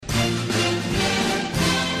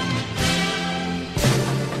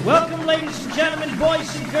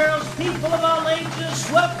boys and girls, people of all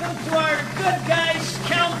ages, welcome to our Good Guys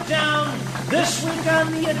Countdown. This week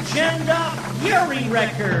on the agenda, Fury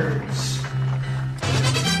Records.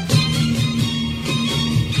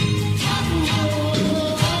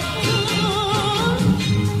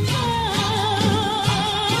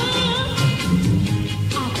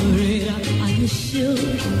 Operator, are you sure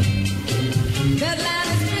that line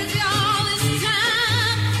is busy all this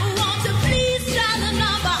time? Won't you please dial the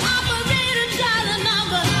number? Operator, dial the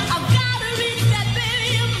number. I've got to reach that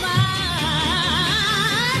baby of mine.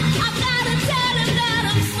 I've got to tell him that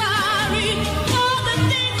I'm sorry for the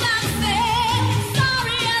things I've said.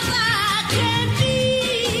 Sorry as I can be.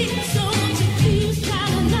 So won't you please dial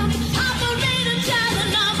the number? Operator, dial the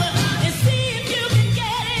number and see if you can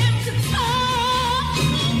get him to talk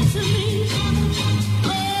to me.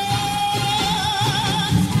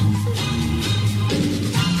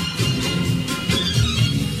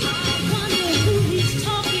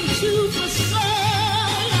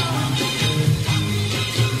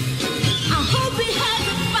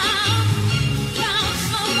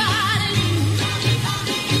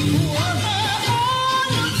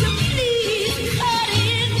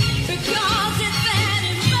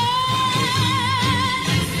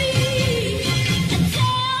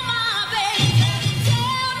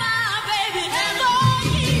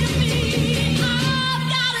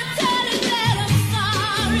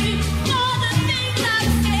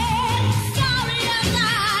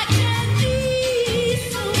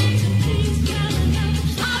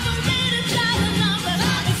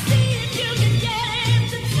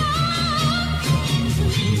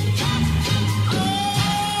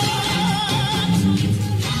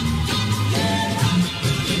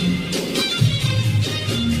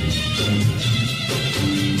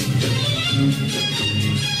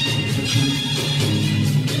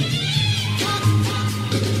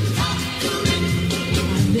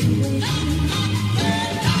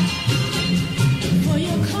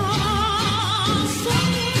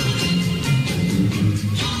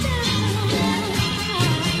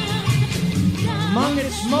 Among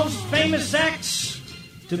its most famous acts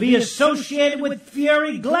to be associated with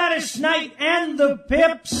Fury, Gladys Knight and the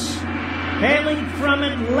Pips, hailing from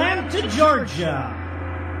Atlanta, Georgia.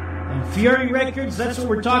 And Fury Records, that's what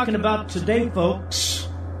we're talking about today, folks.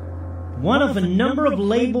 One of a number of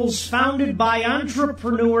labels founded by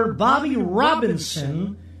entrepreneur Bobby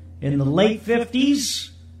Robinson in the late 50s.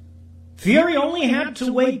 Fury only had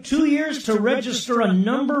to wait 2 years to register a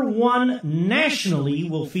number one nationally.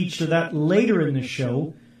 We'll feature that later in the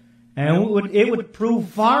show. And it would prove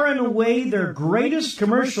far and away their greatest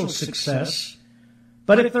commercial success.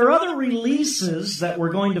 But if their other releases that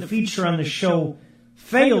we're going to feature on the show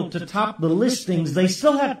failed to top the listings, they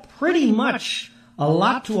still had pretty much a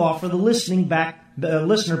lot to offer the listener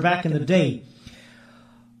back in the day.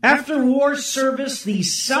 After war service, the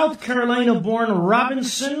South Carolina-born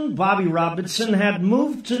Bobby Robinson, had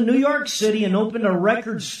moved to New York City and opened a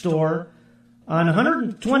record store on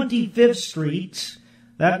 125th Street.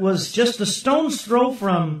 That was just a stone's throw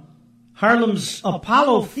from Harlem's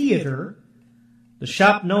Apollo Theater. The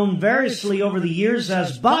shop, known variously over the years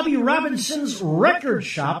as Bobby Robinson's Record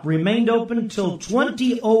Shop, remained open until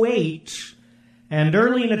 2008, and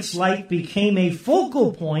early in its life became a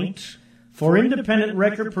focal point for independent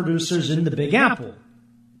record producers in the Big Apple.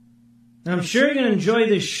 Now, I'm sure you're going to enjoy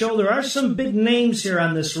this show. There are some big names here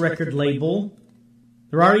on this record label.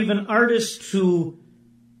 There are even artists who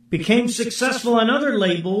became successful on other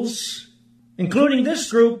labels, including this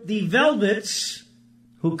group, the Velvets,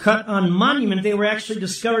 who cut on Monument. They were actually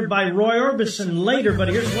discovered by Roy Orbison later, but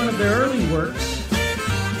here's one of their early works.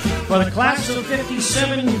 For the class of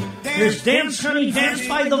 57, here's Dance Honey Dance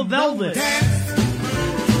by the Velvets.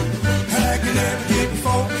 Like you never did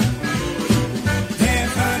before.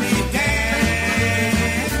 Dance, honey,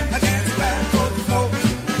 dance. I dance back on the floor.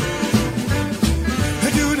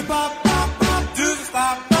 Do the bop, bop, bop. Do the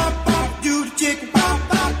stop, bop, bop. Do the chicken pop,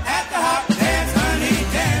 pop. At the hop. Dance, honey,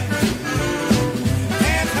 dance.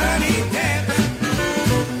 Dance, honey, dance.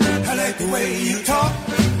 I like the way you talk.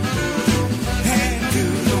 And do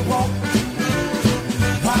the walk.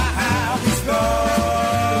 While we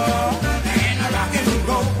score. And I rock and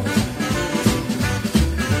roll.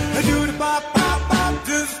 Do the bop, bop, bop,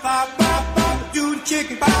 do the bop, bop, bop, do the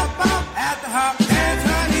chicken bop, bop, at the hop, dance,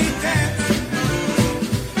 honey, dance,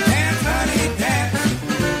 dance, honey, dance.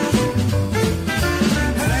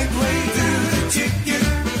 I like the way you do the chicken,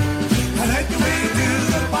 I like the way you do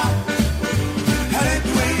the bop, I like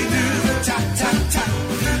the way you do the cha-cha-cha.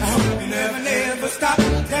 I hope you never, never stop,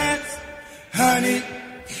 dance, honey,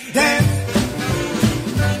 dance.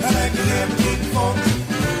 I like you never did before.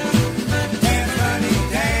 Dance, honey.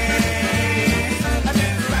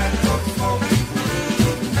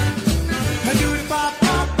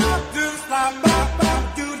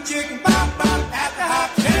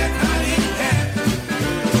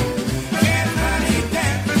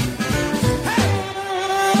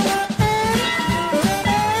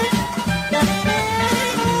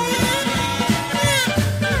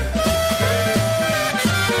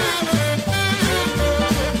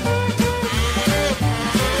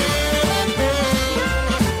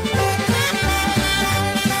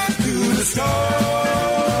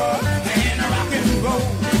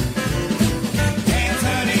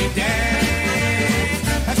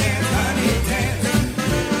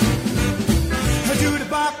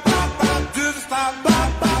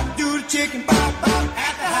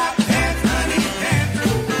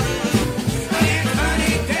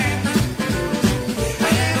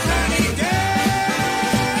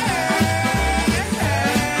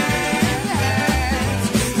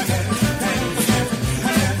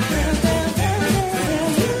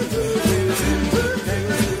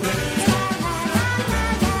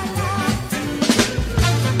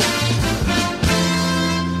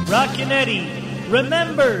 Rockin' Eddie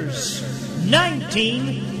remembers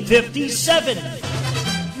 1957.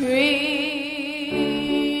 Dream,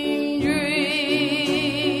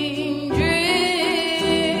 dream, dream.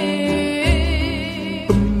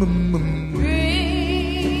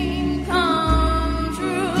 Dream come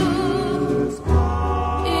true.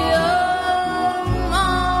 You're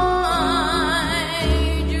my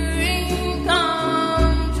dream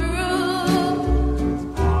come true.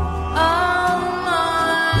 All my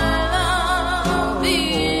love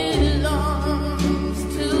belongs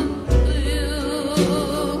to you.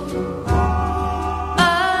 A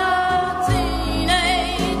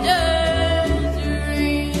teenager's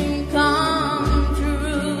dream come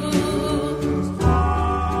true.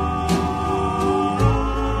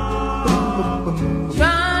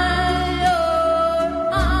 Try your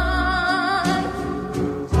eyes,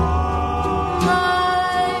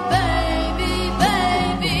 my baby,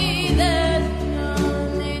 baby. There's no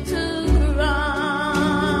need to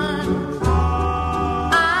cry.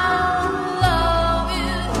 I'll love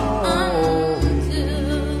you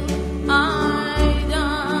until I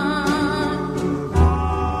die.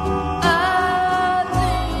 A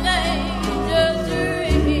teenager's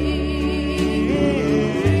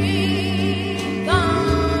dream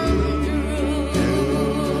come true.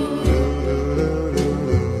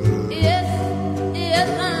 Yes, yes,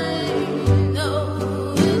 I know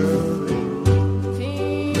it's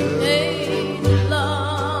teenage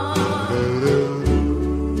love,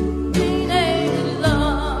 teenage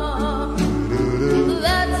love.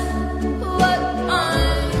 That's what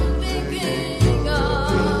I'm thinking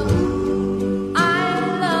of. I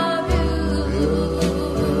love you.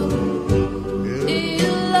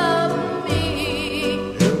 You love me.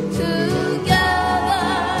 Together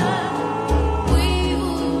we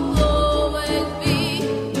will always be.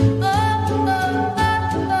 Oh,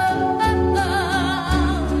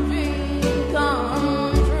 dream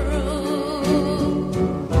come true.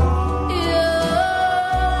 You're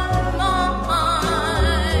my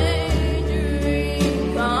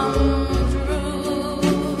dream come true.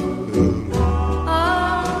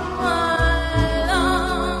 All my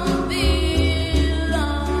love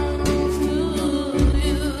belongs to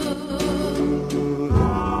you.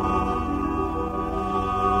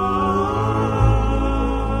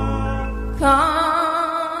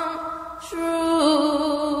 Come true.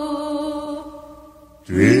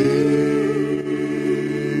 Dream,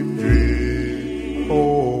 dream,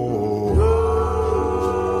 oh.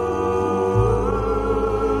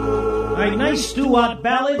 A nice doo-wop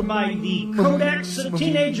ballad by the Kodaks, A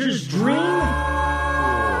Teenager's Dream.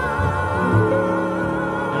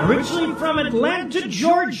 And originally from Atlanta,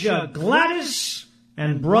 Georgia, Gladys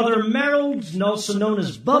and brother Merrill, also known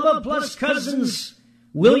as Bubba, plus cousins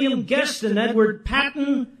William Guest and Edward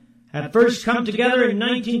Patton, had first come together in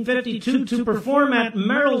 1952 to perform at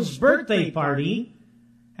Merrill's birthday party.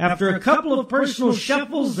 After a couple of personal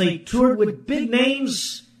shuffles, they toured with big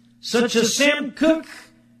names such as Sam Cooke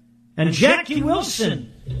and Jackie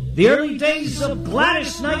Wilson. The early days of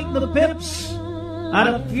Gladys Knight and the Pips out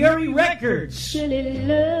of Fury Records. Really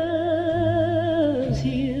loves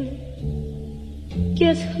you.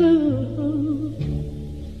 Guess who?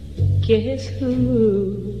 Guess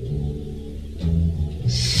who?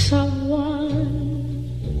 Someone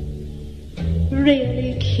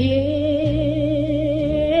really cares.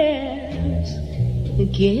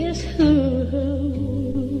 Guess who?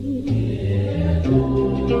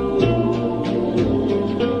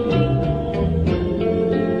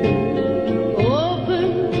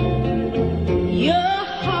 Open your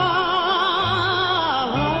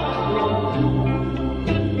heart.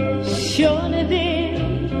 Surely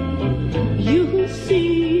then you will see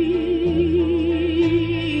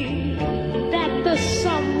that the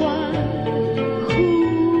someone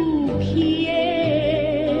who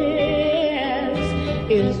cares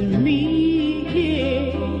is me.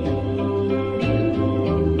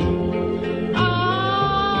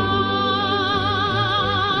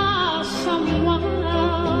 Someone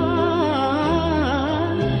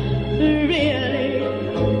really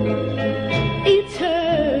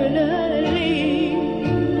eternally.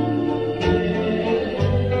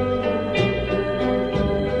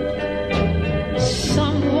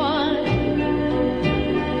 Someone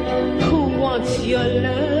who wants your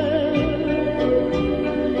love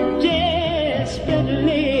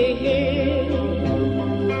desperately.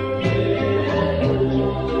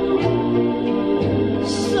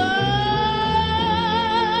 So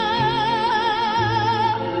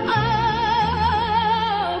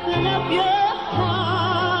open up your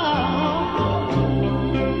heart.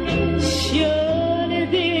 Surely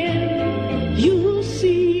then you'll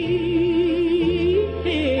see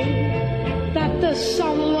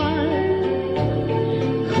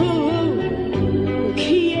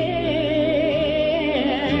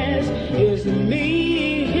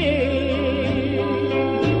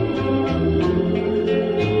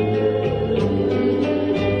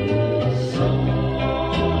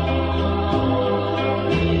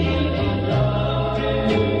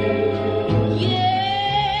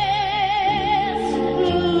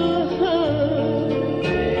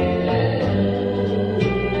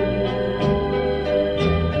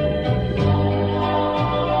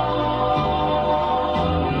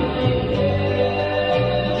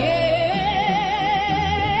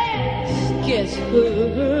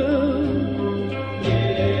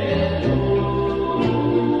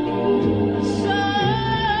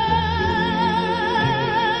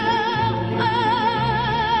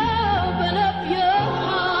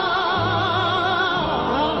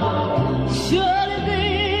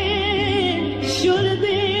surely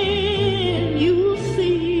then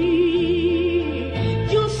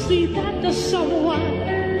you'll see that the someone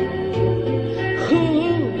who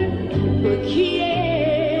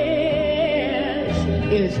cares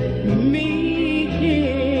is me.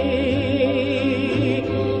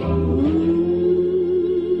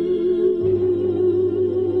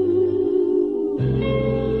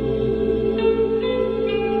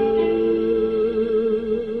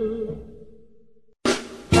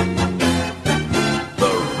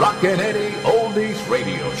 Rockin' Eddie Oldies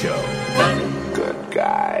Radio Show. Good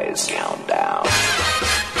guys countdown.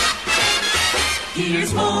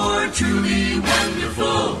 Here's more truly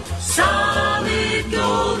wonderful, solid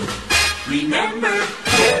gold. Remember,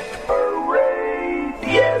 Hit parade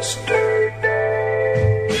yesterday.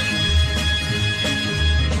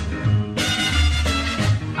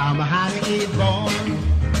 I'm a honey born.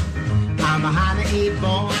 I'm a honey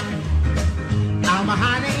born. I'm a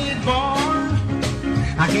honey born.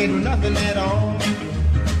 I can't do nothing at all.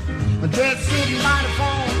 I'm just sitting by the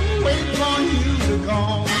phone, waiting for you to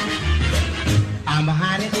call. I'm a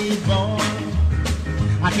honey born.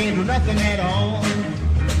 I can't do nothing at all.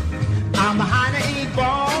 I'm a honey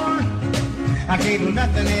born. I can't do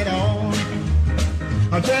nothing at all.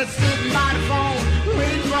 I'm just sitting by the phone,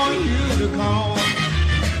 waiting for you to call.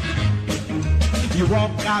 You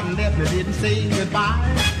walked out and left me, didn't say goodbye.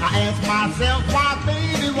 I asked myself, why,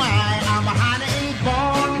 baby, why? I'm a honey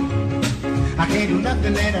born. I can't do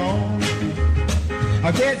nothing at all.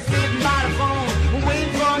 I'm just sitting by the phone,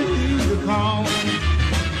 waiting for you to call.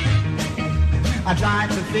 I tried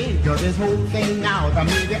to figure this whole thing out. Or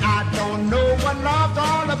maybe I don't know what love's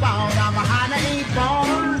all about. I'm a honey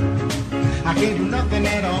born. I can't do nothing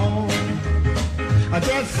at all. I'm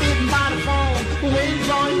just sitting by the phone, waiting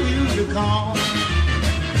for you to call.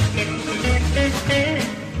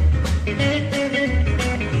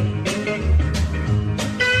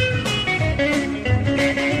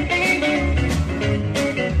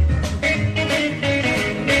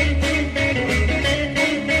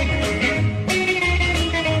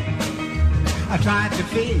 I tried to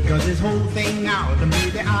figure this whole thing out.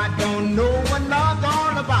 Maybe I don't know what love's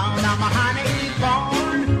all about. I'm a honey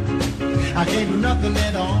born. I can't do nothing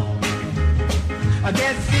at all. I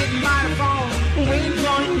just sitting by the phone, waiting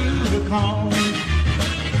for you to call.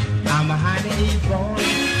 I'm a honey born.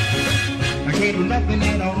 I can't do nothing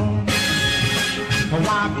at all.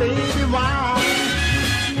 Why, baby, why?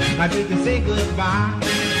 I didn't say goodbye.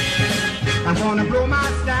 I'm gonna blow my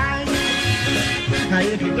stack. Now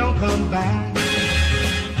if you don't come back,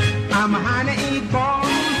 I'm a honey born.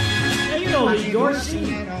 Now, you know Lee Dorsey,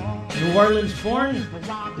 New Orleans born,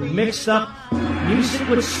 who mixed up music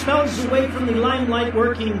which spells away from the limelight,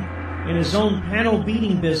 working in his own panel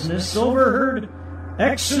beating business, overheard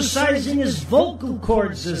exercising his vocal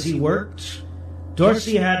cords as he worked.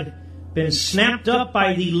 Dorsey had been snapped up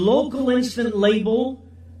by the local instant label,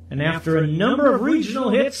 and after a number of regional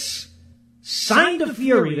hits, signed to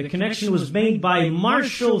Fury. The connection was made by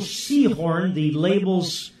Marshall Seahorn, the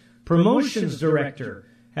label's promotions director.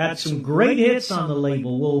 Had some great hits on the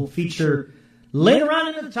label. We'll feature later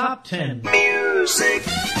on in the top 10. Music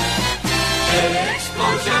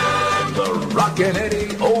explosion. The Rockin'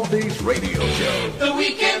 Eddie Oldies Radio Show. The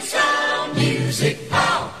weekend sound. Music,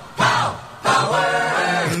 pow, pow, power.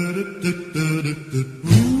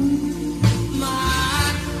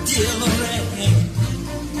 My dear Lorraine,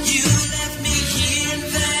 you left me here in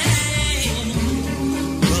vain.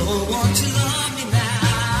 Oh, won't you love me now?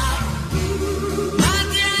 My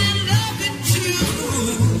dear, I love you too,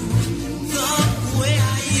 the way I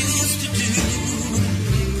used to do.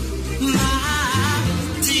 My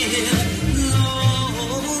dear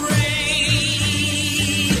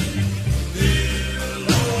Lorraine,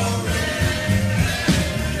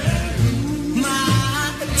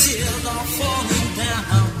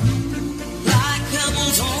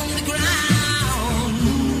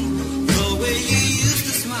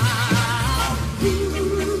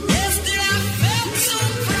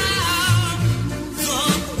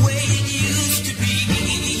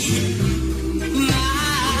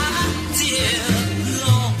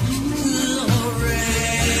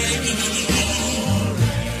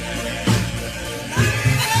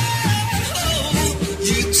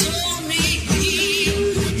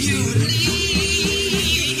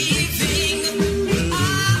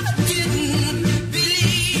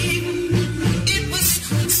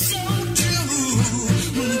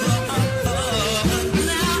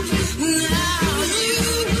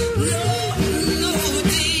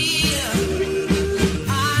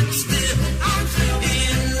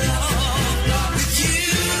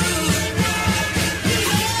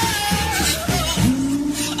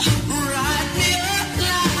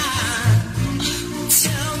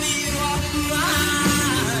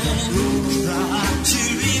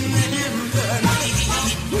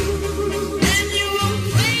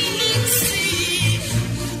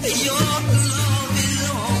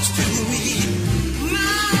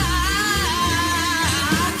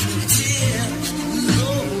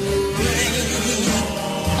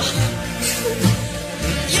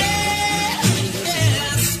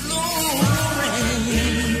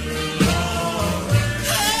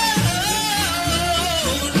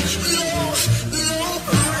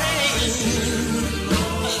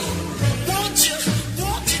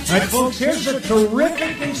 Here's a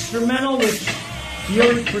terrific instrumental which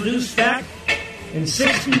Fury produced back in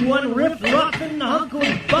 '61, Riff Ruffin' Uncle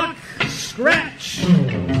Buck Scratch.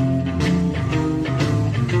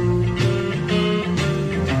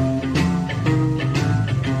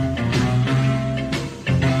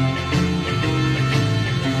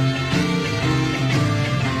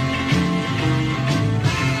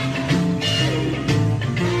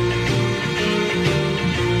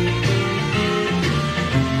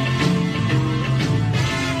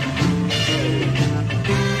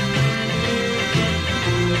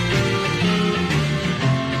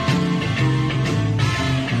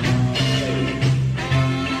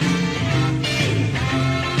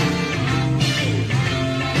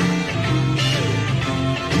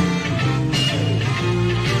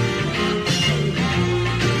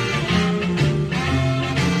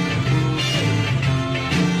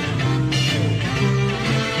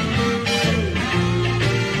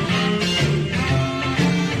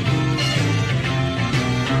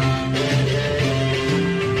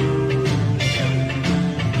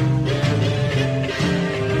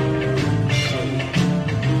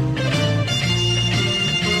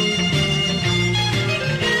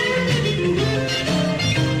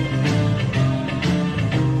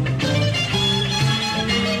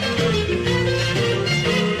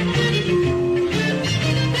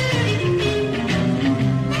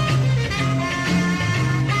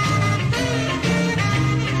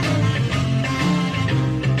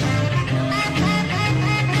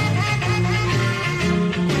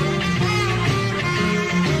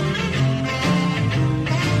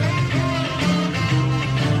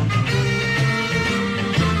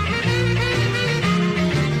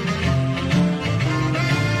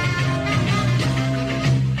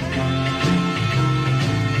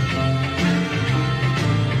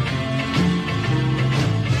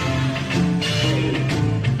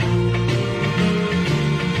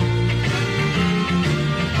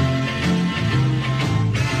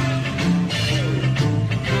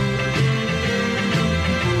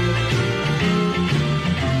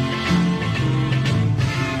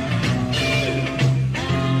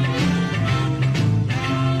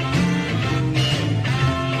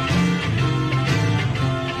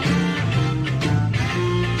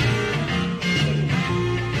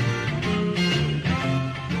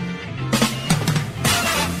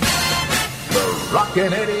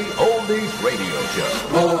 Rockin' Eddie Oldies Radio Show.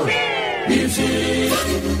 More music.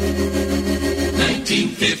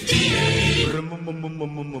 1958.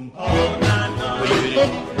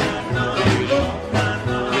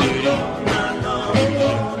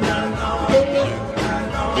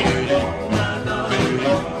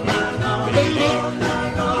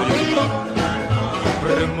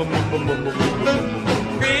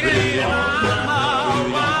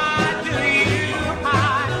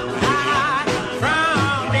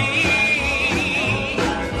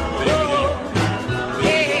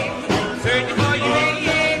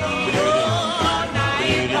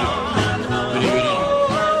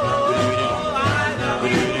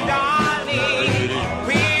 Darling.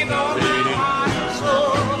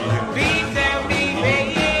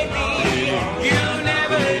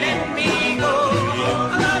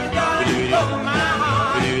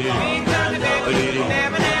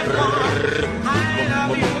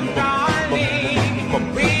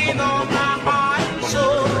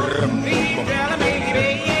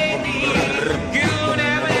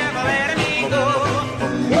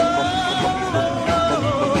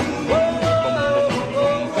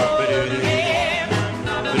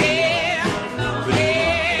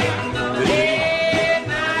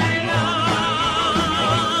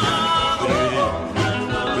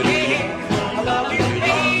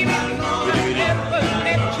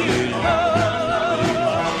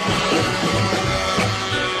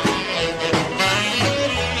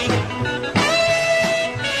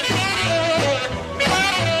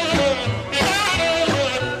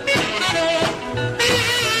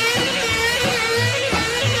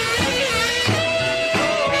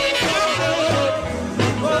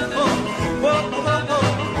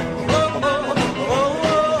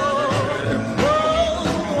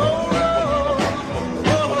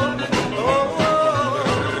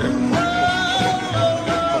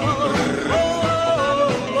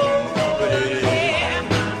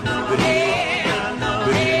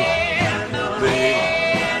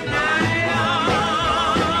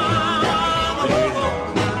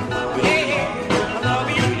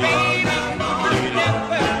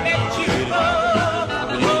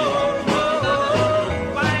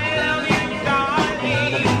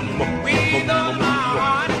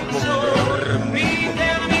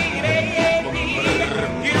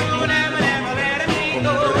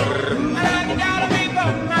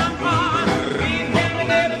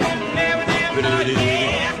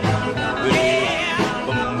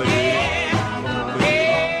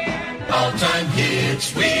 All-time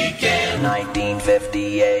hits weekend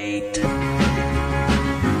 1958. You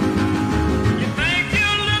think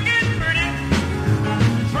you're looking pretty,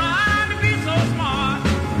 trying to be so smart.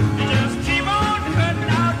 You just keep on cutting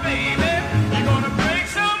out, baby. You're gonna break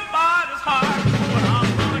somebody's heart. But I'm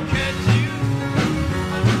gonna catch you.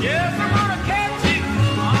 Yes, I'm gonna catch you.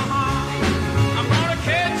 I'm gonna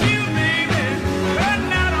catch you, baby,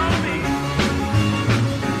 cutting out on me.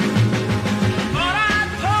 But I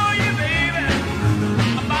told you, baby,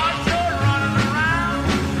 about your running around.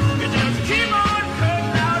 You just keep on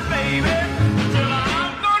cutting out, baby, till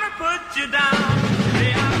I'm gonna put you down.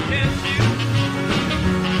 Say I'll catch you.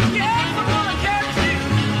 Yes, I'm gonna catch you.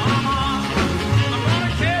 I'm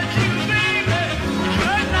gonna catch you, baby,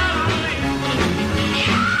 cutting out on me.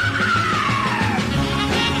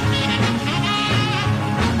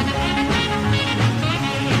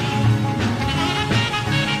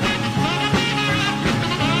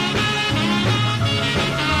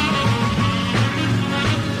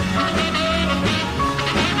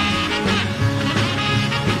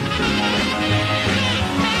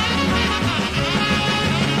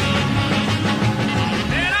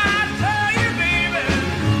 Then I tell you, baby,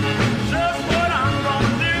 just what I'm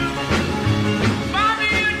gonna do. Buy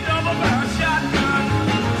me a double-barrel shotgun,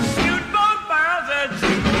 shoot both barrels at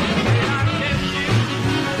you. Say I'll catch you.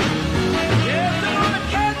 Yes, I'm gonna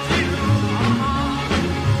catch you.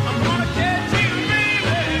 I'm gonna catch you,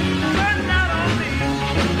 baby, cutting out on me.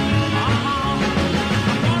 I'm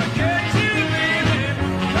gonna catch you, baby,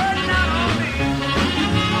 cutting out on me.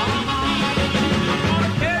 I'm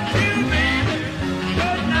gonna catch you, baby,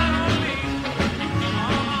 cutting out on me.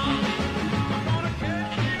 I'm gonna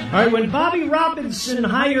catch you. All right, when Bobby Robinson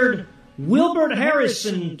hired Wilbert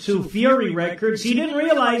Harrison to Fury Records, he didn't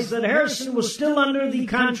realize that Harrison was still under the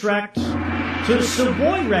contract to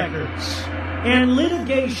Savoy Records, and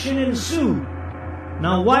litigation ensued.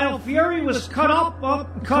 Now, while Fury was caught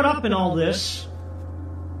up in all this,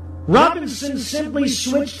 Robinson simply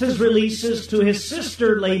switched his releases to his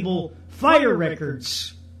sister label, Fire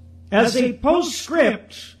Records. As a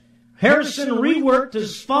postscript, Harrison reworked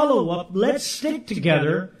his follow-up, Let's Stick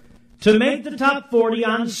Together, to make the top 40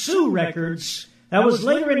 on Sue Records. That was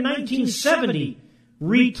later in 1970,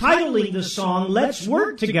 retitling the song Let's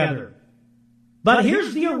Work Together. But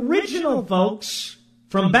here's the original, folks,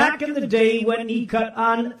 from back in the day when he cut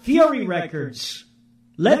on Fury Records.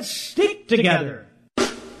 Let's Stick Together. The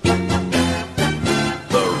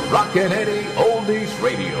Rockin' Eddie Oldies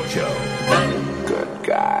Radio Show. Good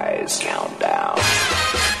Guys Countdown.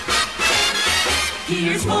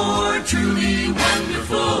 Here's more truly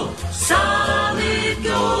wonderful, solid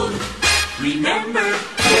gold. Remember,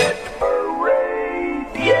 Hit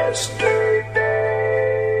Parade yesterday.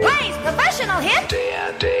 Blaze Professional Hit. Dan.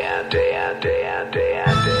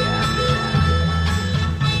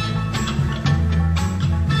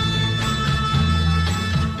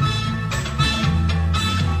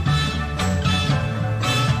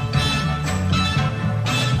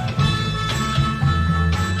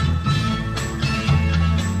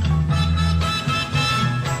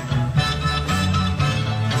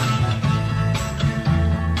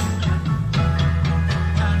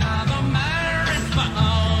 Now the matter is for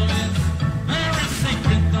all this, very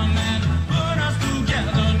secret the man put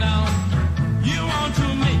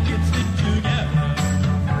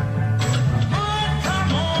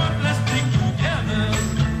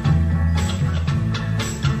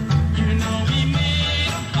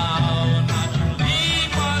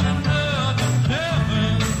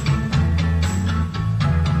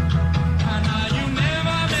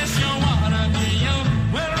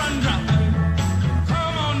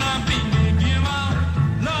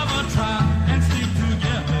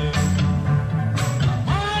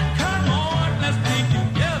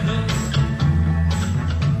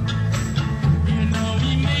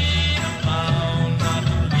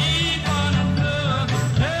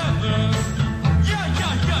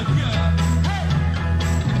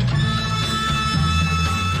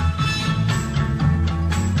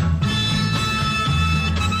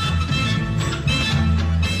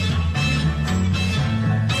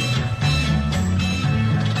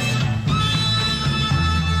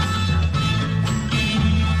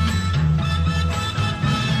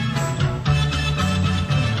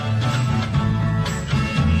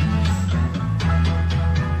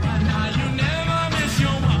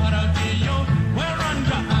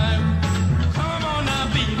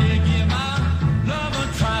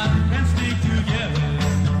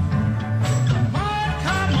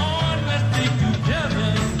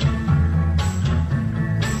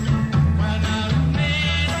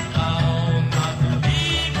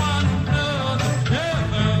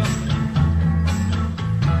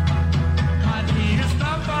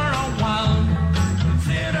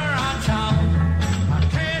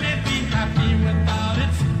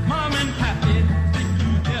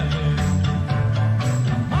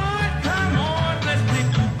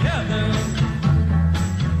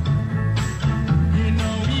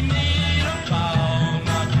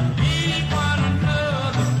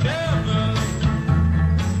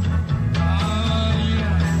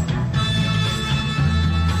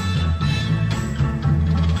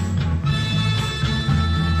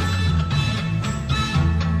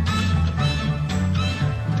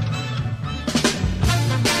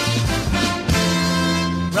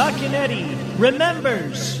Rockin' Eddie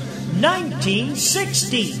remembers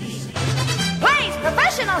 1960. Plays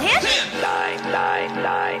professional hit. 9, 9,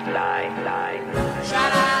 9, 9, 9.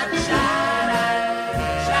 Shout-out, shout-out,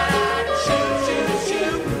 shout-out, shoot, shoot,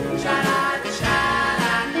 shoot. Shout-out,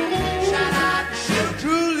 shout-out, shout-out, shoot.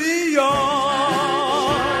 Truly yours.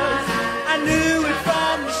 I knew it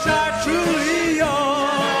from the start. Truly yours.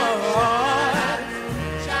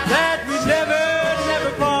 That we never,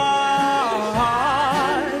 never part.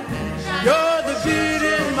 You're the beat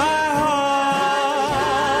in my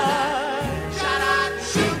heart. Shout-out,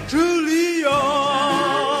 shoot. Truly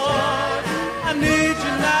yours. I need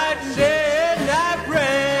you night and day, and I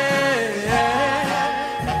pray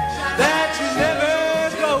that you never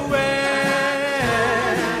go away.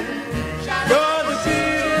 You're the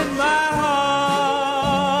beat in my heart.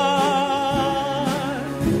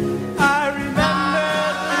 I remember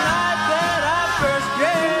the night that I first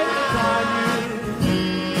gazed upon you.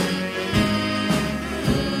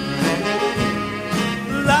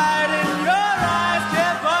 The light in your eyes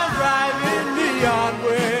kept on driving me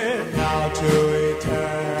onward, now to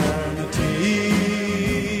eternity.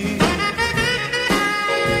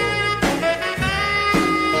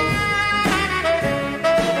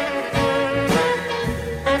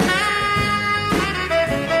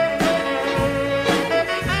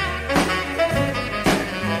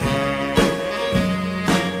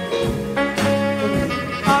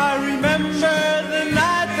 I remember the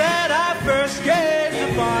night that I first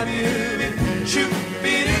gazed upon you.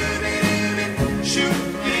 Shoot-be-doo-be-doo-be,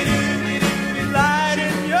 shoot-be-doo-be-doo-be. Light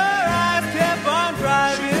in your eyes kept on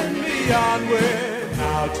driving me onward,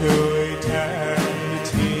 now to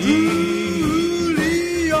eternity.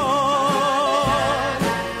 Truly yours.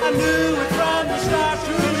 I knew it from the start.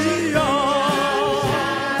 Truly yours.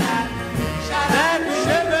 That we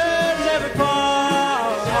never, never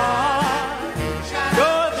part.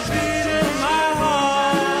 You're the beat in my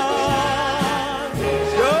heart.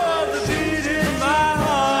 You're the beat in my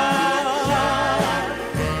heart.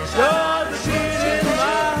 You're the beat in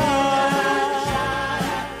my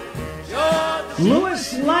heart. Louis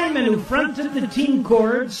Lyman, who fronted the Teen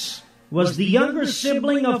Chords, was the younger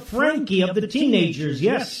sibling of Frankie of the Teenagers,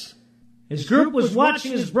 yes. His group was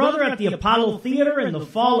watching his brother at the Apollo Theater in the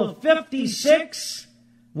fall of '56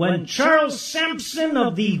 when Charles Sampson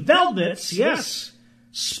of the Velvets, yes,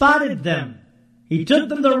 spotted them. He took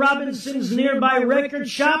them to Robinson's nearby record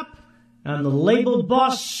shop, and the label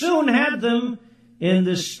boss soon had them in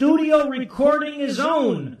the studio recording his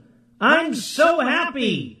own I'm So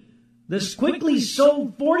Happy. This quickly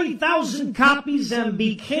sold 40,000 copies and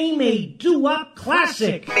became a doo-wop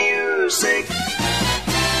classic. Music.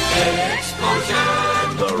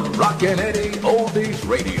 Explosion. The Rockin' Eddie Oldies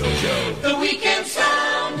Radio Show. The weekend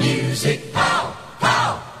sound. Music. Pow,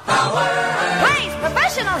 pow, power. Plays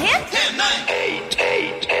professional hit. 10, 9, 8,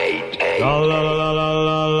 8, 8, 8. La la la la la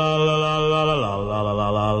la la la la la la la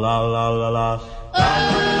la la la la la.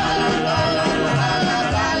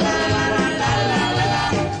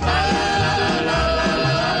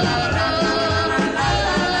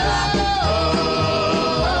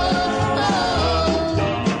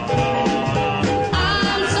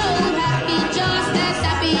 I'm so happy, just as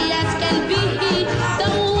happy as can be.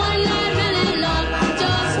 The one I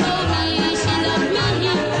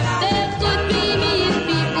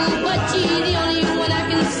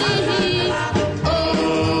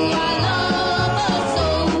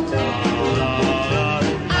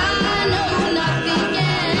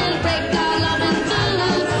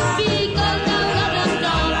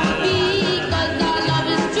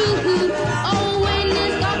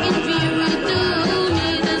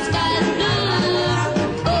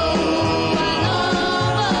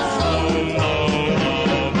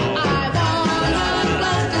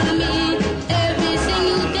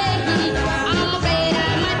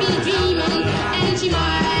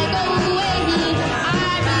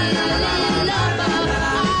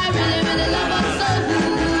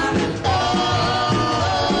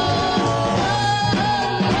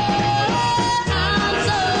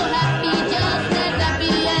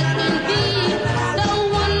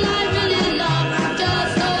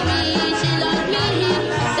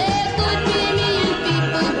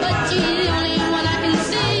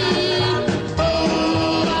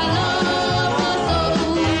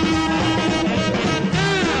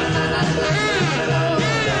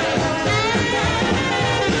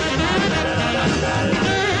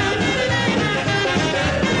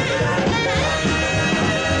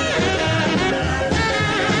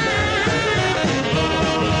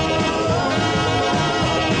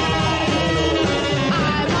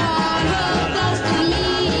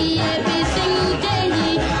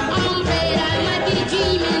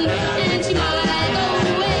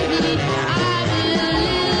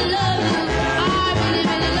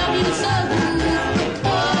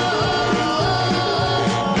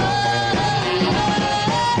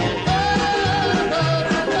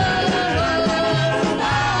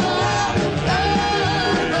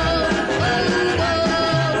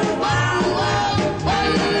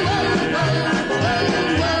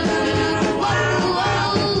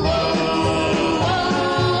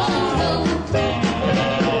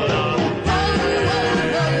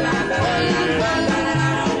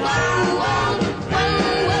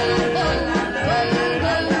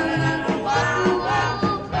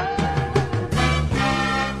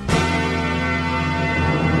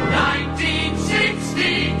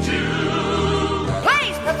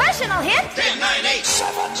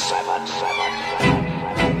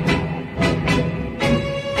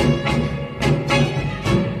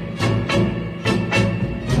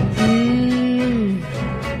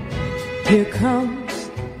comes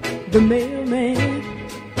the mailman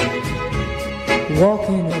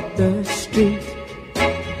walking up the street,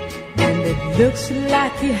 and it looks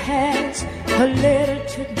like he has a letter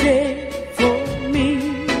today for me.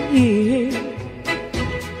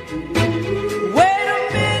 Wait a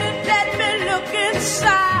minute, let me look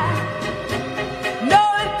inside. No,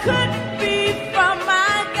 it couldn't be from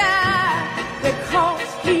my guy, because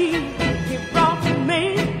he brought me.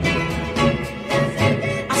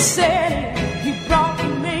 I said he brought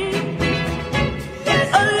me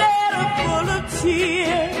a letter full of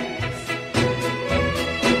tears.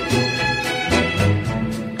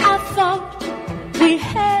 I thought we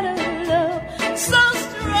had a love so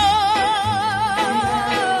strong,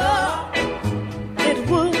 it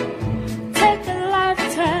would take a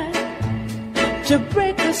lifetime to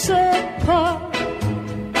break us apart.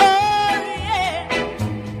 Oh yeah,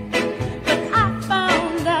 but I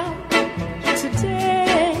found out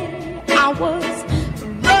today I was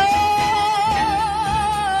wrong,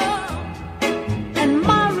 and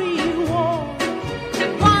my reward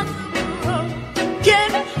was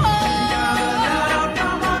getting home.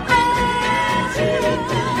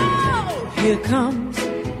 Here comes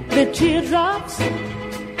the teardrops.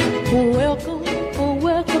 Welcome, oh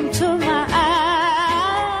welcome to my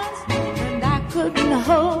eyes, and I couldn't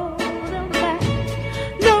hold them back,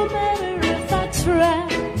 no matter if I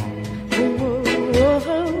tried. Whoa,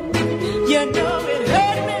 you know it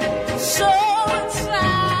hurt me so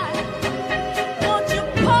inside. Won't you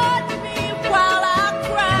pardon me while I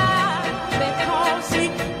cry, because he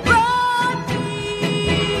brought me.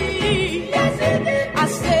 Yes, he did. I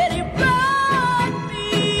said he brought me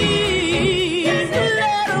a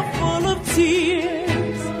letter full of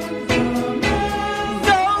tears.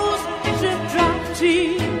 Those drip-drop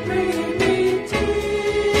tears,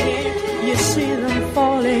 you see them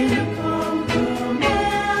falling.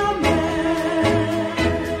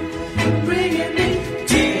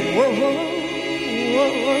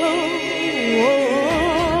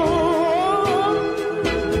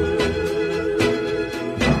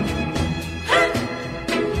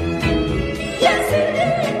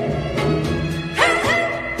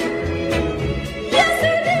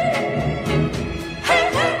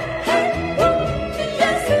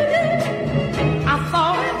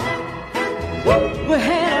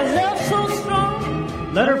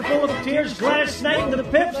 Letter Full of Tears, Gladys Knight and the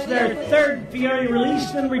Pips, their third Fiore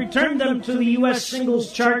release, and returned them to the U.S.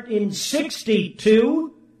 singles chart in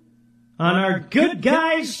 62 on our Good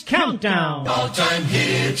Guys Countdown. All-time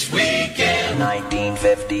hits weekend.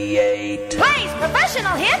 1958. Plays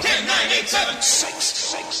professional hits. 10, 9, 8, 7,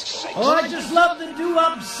 6. Oh, I just love the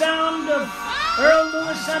doo-wop sound of Earl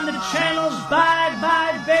Lewis and the Channels. Bye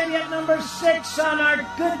Bye Baby at number 6 on our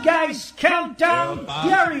Good Guys Countdown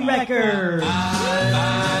Fiore record.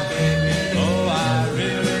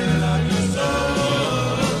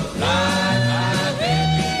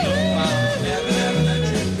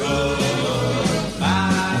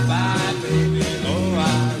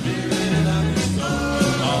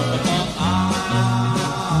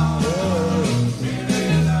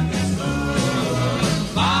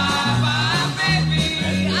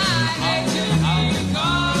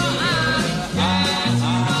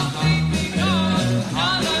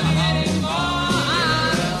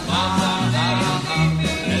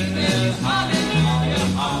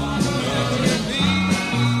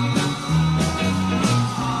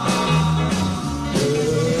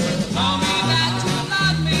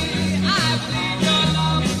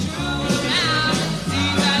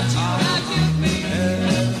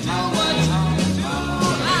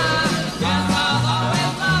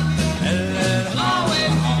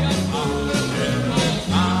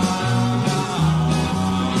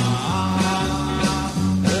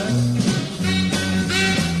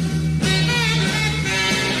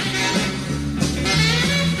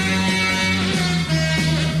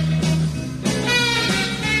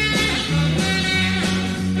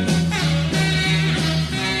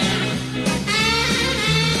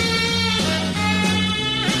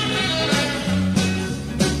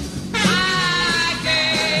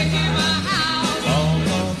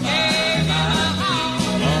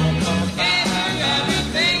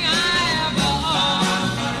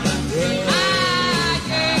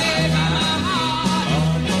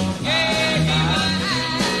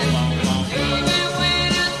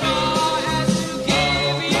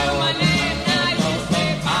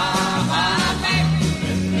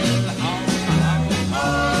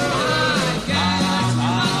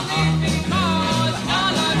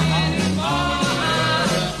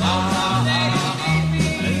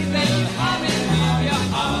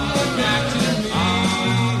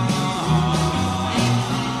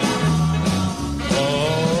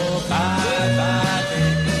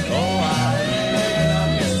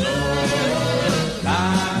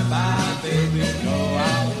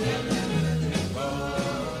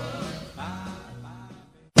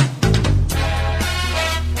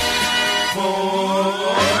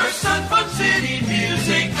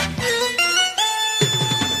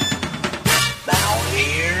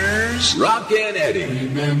 and Eddie.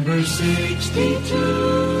 Remember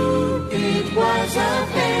 62, it was a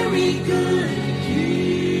very good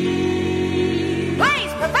year.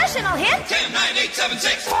 Blaze professional hit. 10, 9, 8, 7,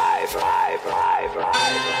 6. Five.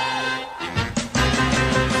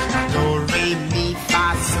 Do, re, mi,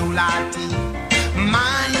 fa, sol, la, ti.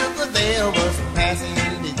 My look there was passing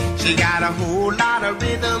me. She got a whole lot of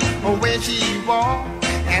rhythm when she walk,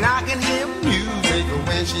 and I can hear music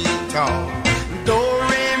when she talk. Do,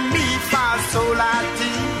 re, mi, fa, sol, la,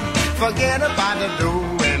 ti. Forget about the do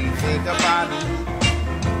and think about me.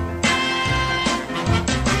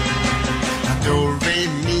 Do, re,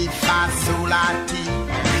 mi, fa, sol, la, ti.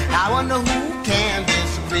 I wonder who can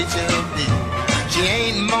this Rachel be? She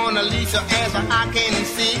ain't Mona Lisa as I can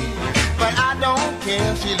see, but I don't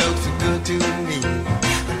care, she looks good to me.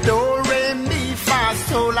 Do, re, mi, fa,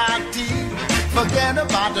 sol, la, ti. Forget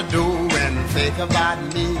about the do and think about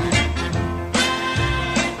me.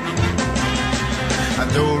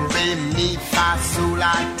 Do, re, mi, fa, sol,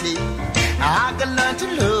 la, ti. I can learn to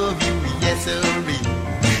love you, yes sirree.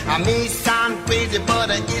 I may sound crazy, but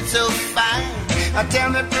it's so fine. Tell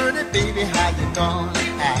me, pretty baby, how you gonna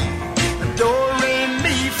act? Do, re,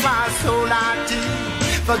 mi, fa, sol, la, ti.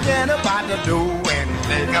 Forget about the do and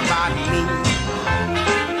think about me.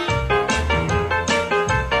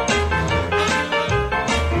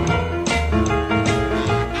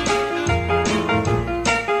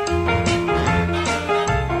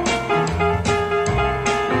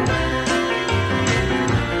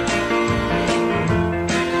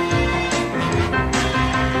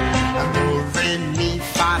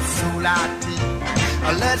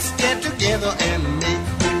 Let's get together and make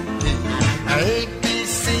booty. A, B,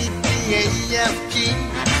 C, D, A, F, G.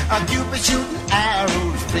 Cupid shooting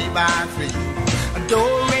arrows 3 by 3. Do,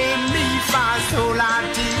 re, mi, fa, sol, la,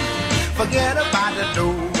 ti. Forget about the do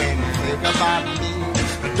and think about me.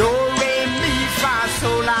 Do, re, mi, fa,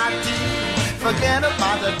 sol, la, ti. Forget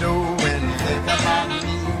about the do and think about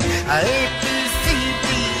me. A, B, C, D,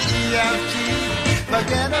 E, F, G.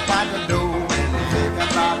 Forget about the do and think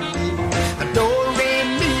about me. Do, re,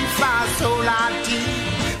 mi, fa, sol, la, ti.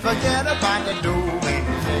 Forget about the do and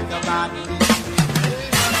think about me.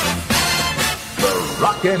 The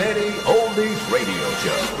Rockin' Eddie Oldies Radio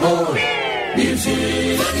Show. More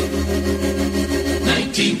music.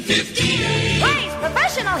 1958. Blaze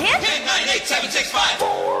professional hit. 10, 9, 8, 7, 6, 5.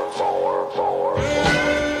 4.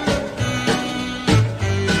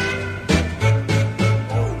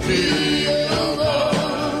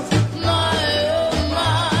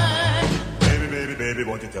 Baby,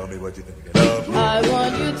 won't you tell me what you think of love? I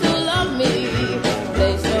want you to love me.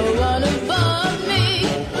 There's no one above me.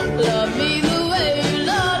 Love me the way you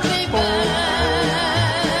love me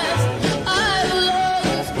best. I will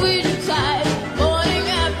always squeeze you tight, morning,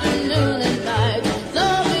 afternoon, and night.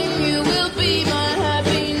 Loving you will be my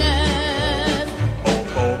happiness.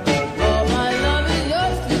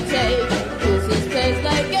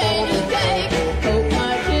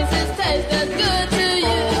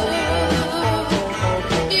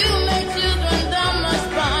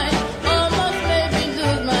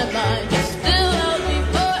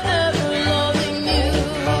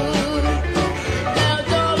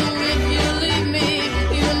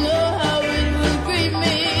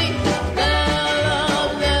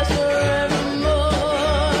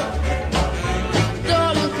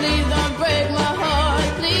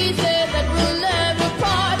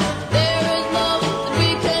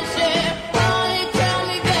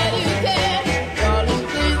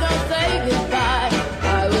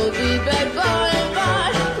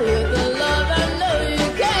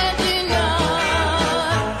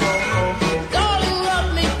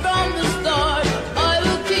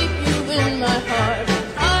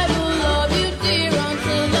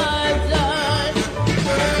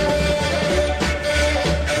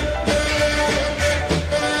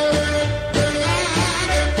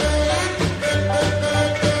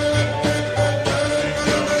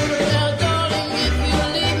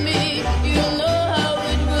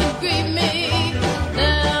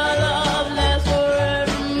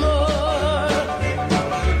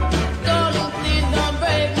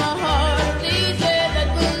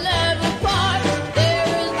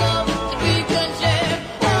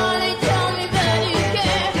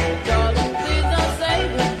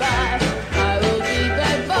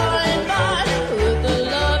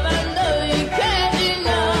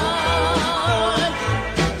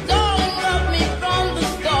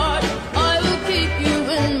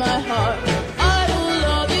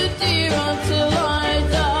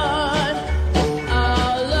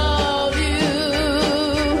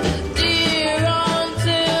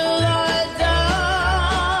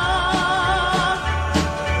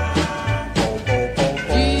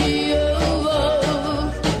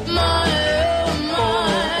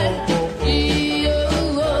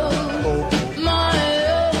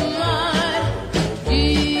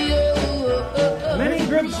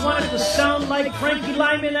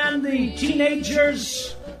 Simon and the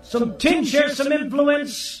Teenagers. Some tinge here, some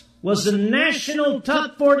influence. Was a national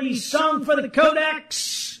top 40 song for the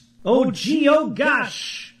Kodaks. Oh gee, oh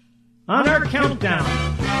gosh. On our countdown.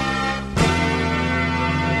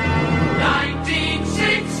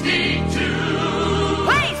 1962.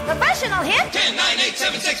 Please, professional hit. 10, 9, 8,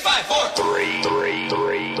 7, 6, 5, 4, 3, 3,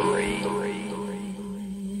 3, 3, 3.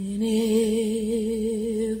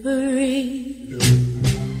 Every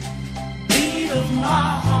beat of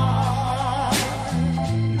my heart,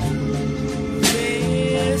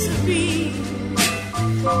 there's a beat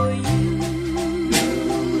for you.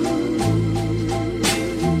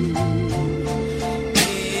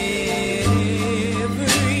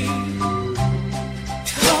 Every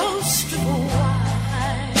toast of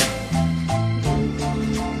wine,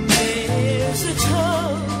 there's a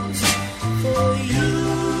toast for you.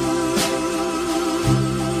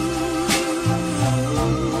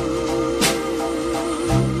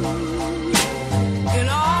 In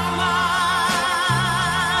all my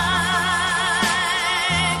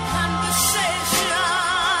conversation,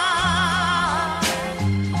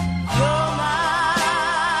 you're my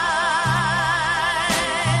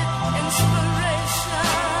inspiration.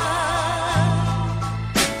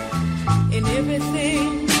 In everything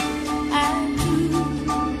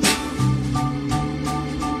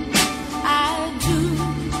I do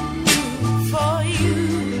for you.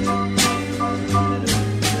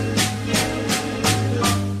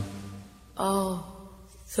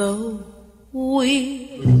 Although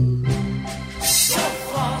we're so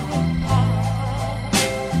far apart,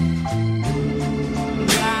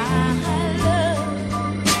 my love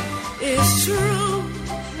is true,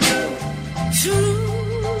 true,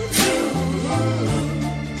 true.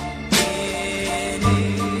 In every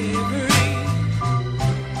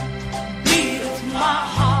beat of my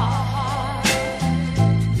heart,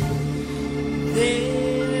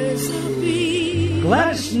 there's a beat.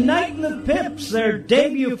 Gladys Knight and the Pips, their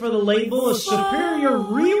debut for the label, a superior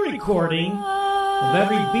re-recording of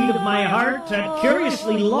Every Beat of My Heart that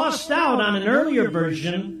curiously lost out on an earlier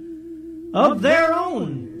version of their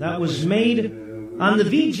own that was made on the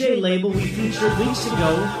VJ label we featured weeks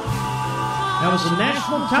ago. That was a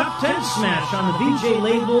national top 10 smash on the VJ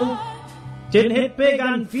label. Didn't hit big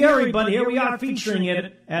on Fury, but here we are featuring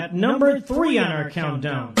it at number 3 on our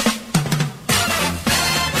countdown.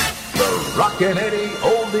 The Rockin' Eddie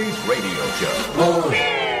Oldies Radio Show. More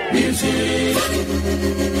music.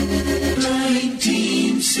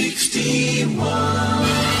 1961.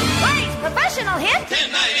 Please, professional hit.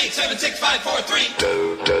 10, 9, 8, 7, 6, 5, 4, 3.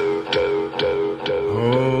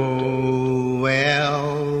 Oh,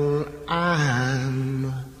 well,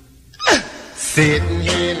 I'm sitting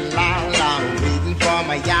here long, waiting for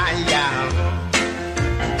my ya-ya.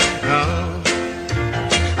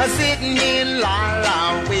 Sitting here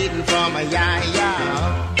long, waiting for my ya-ya.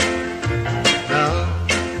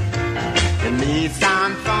 It may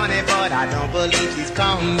sound funny, but I don't believe she's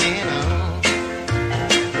coming.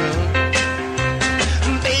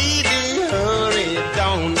 Baby, hurry,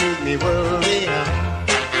 don't make me worry.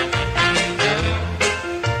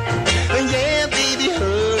 Yeah, baby,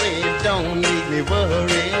 hurry, don't make me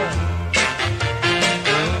worry.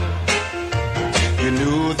 You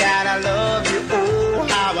know that I love you, oh,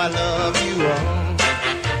 how I love you.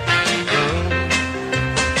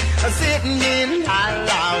 Sitting in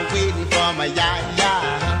la waiting for my ya-ya.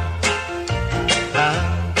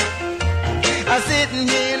 Sitting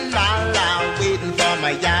in la waiting for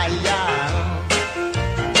my ya-ya.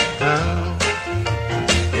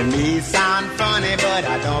 It may sound funny, but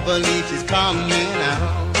I don't believe she's coming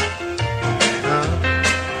out.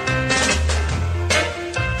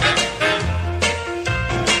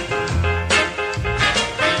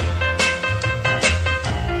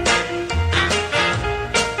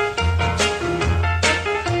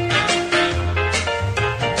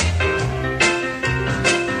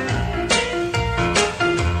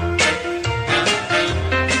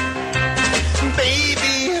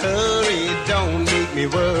 Baby, hurry, don't make me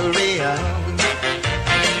worry.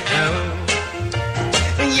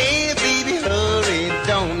 Yeah, baby, hurry,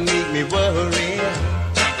 don't make me worry.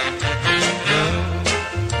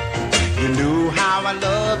 You know how I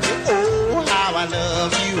love you, oh, how I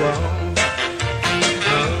love you.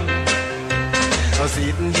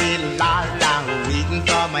 Sitting here la waiting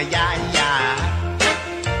for my ya-ya.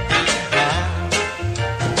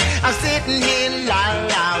 I'm sitting here la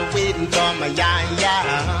waiting for my ya-ya.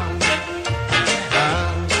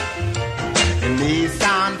 It may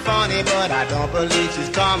sound funny, but I don't believe she's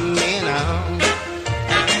coming out.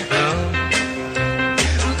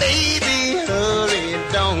 Baby, hurry,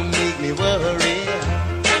 don't make me worry.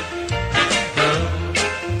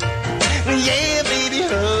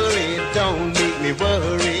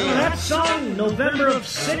 song, November of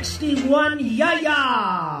 61, Ya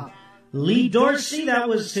Ya. Lee Dorsey, that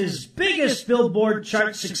was his biggest Billboard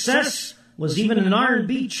chart success, was even an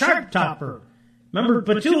R&B chart topper. Remember,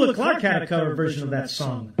 Petula Clark had a cover version of that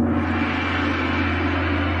song. All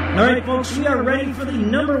right, folks, we are ready for the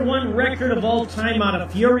number one record of all time out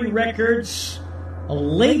of Fury Records, a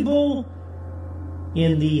label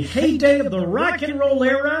in the heyday of the rock and roll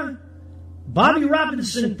era. Bobby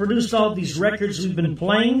Robinson produced all of these records we've been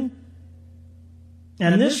playing,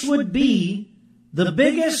 and this would be the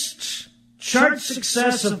biggest chart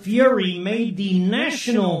success of Fury, made the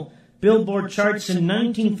national Billboard charts in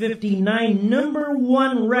 1959, number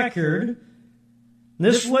one record.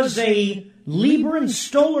 This was a Lieber and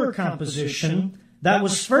Stoller composition that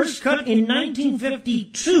was first cut in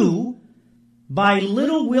 1952 by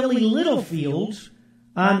Little Willie Littlefield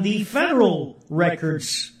on the Federal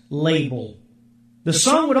Records label. The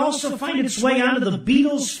song would also find its way onto the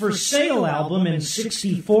Beatles' For Sale album in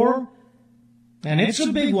 64, and it's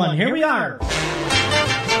a big one. Here we are.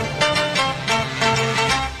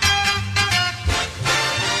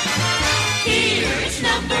 Here's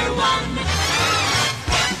number one.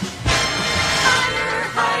 Higher,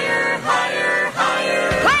 higher, higher,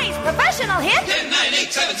 higher. Plays professional hit. 10, 9,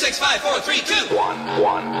 8, 7, 6, 5, 4, 3, 2. 1, 1,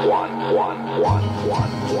 1, 1, 1, 1, 1.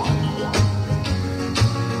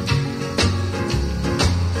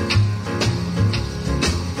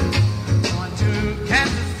 Going to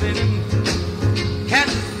Kansas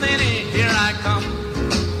City, here I come.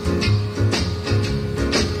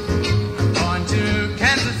 I'm going to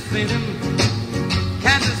Kansas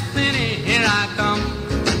City, here I come.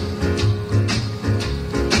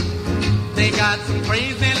 They got some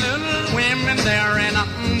crazy little women there, and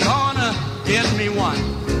I'm gonna get me one.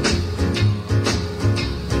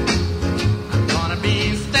 I'm gonna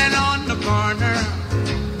be standing on the corner,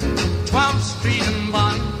 12th Street and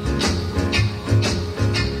Bond.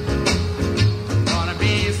 Gonna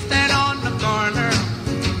be standing on the corner,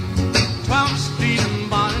 12th Street and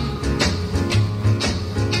Bond,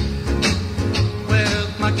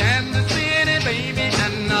 with my Kansas City baby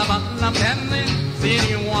and a bottle of Kansas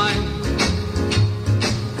City wine.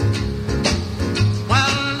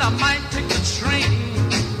 Well, I might take the train,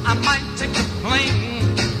 I might take the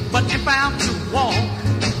plane, but if I have to walk,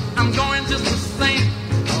 I'm going just the same.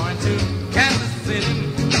 Going to Kansas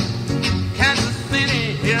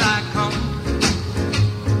City, here I come.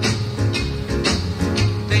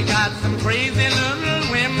 They got some crazy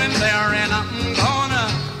little women there, and I'm gonna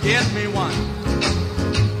get me one.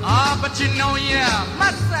 Ah, but you know, yeah,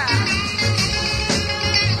 must I?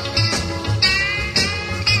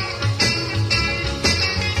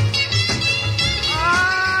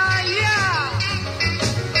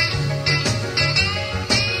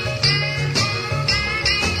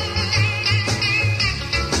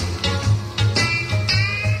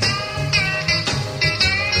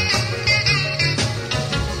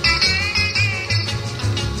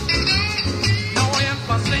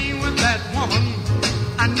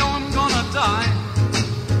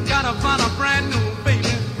 Gotta find a brand new baby,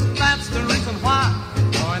 that's the reason why.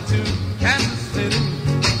 Going to Kansas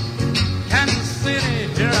City,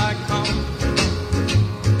 here I come.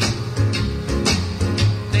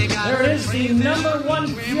 There is the number one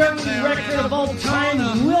Fury record of all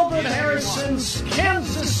time, Wilbert Harrison's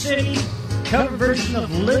Kansas City, cover version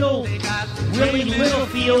of Little Willie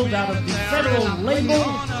Littlefield out of the Federal label.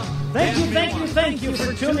 Thank you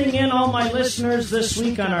for tuning in, all my listeners, this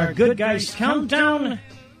week on our Good Guys Countdown.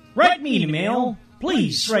 Write me an email.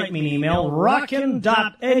 Please write me an email,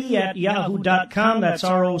 rockin.eddie@yahoo.com. That's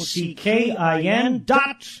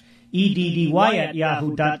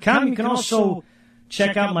ROCKIN.EDDY@yahoo.com. You can also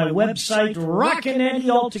check out my website,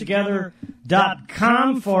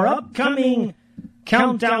 rockineddiealtogether.com, for upcoming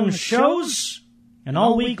countdown shows. And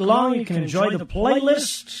all week long, you can enjoy the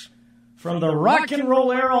playlist from the rock and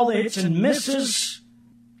roll era, all the hits and misses.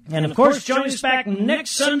 And, of course, join us back next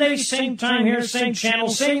Sunday, same time here, same channel,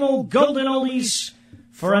 same old golden oldies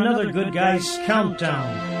for another Good Guys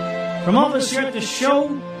Countdown. From all of us here at the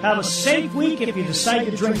show, have a safe week. If you decide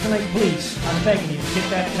to drink tonight, please, I'm begging you, get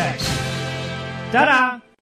that taxi. Ta-da!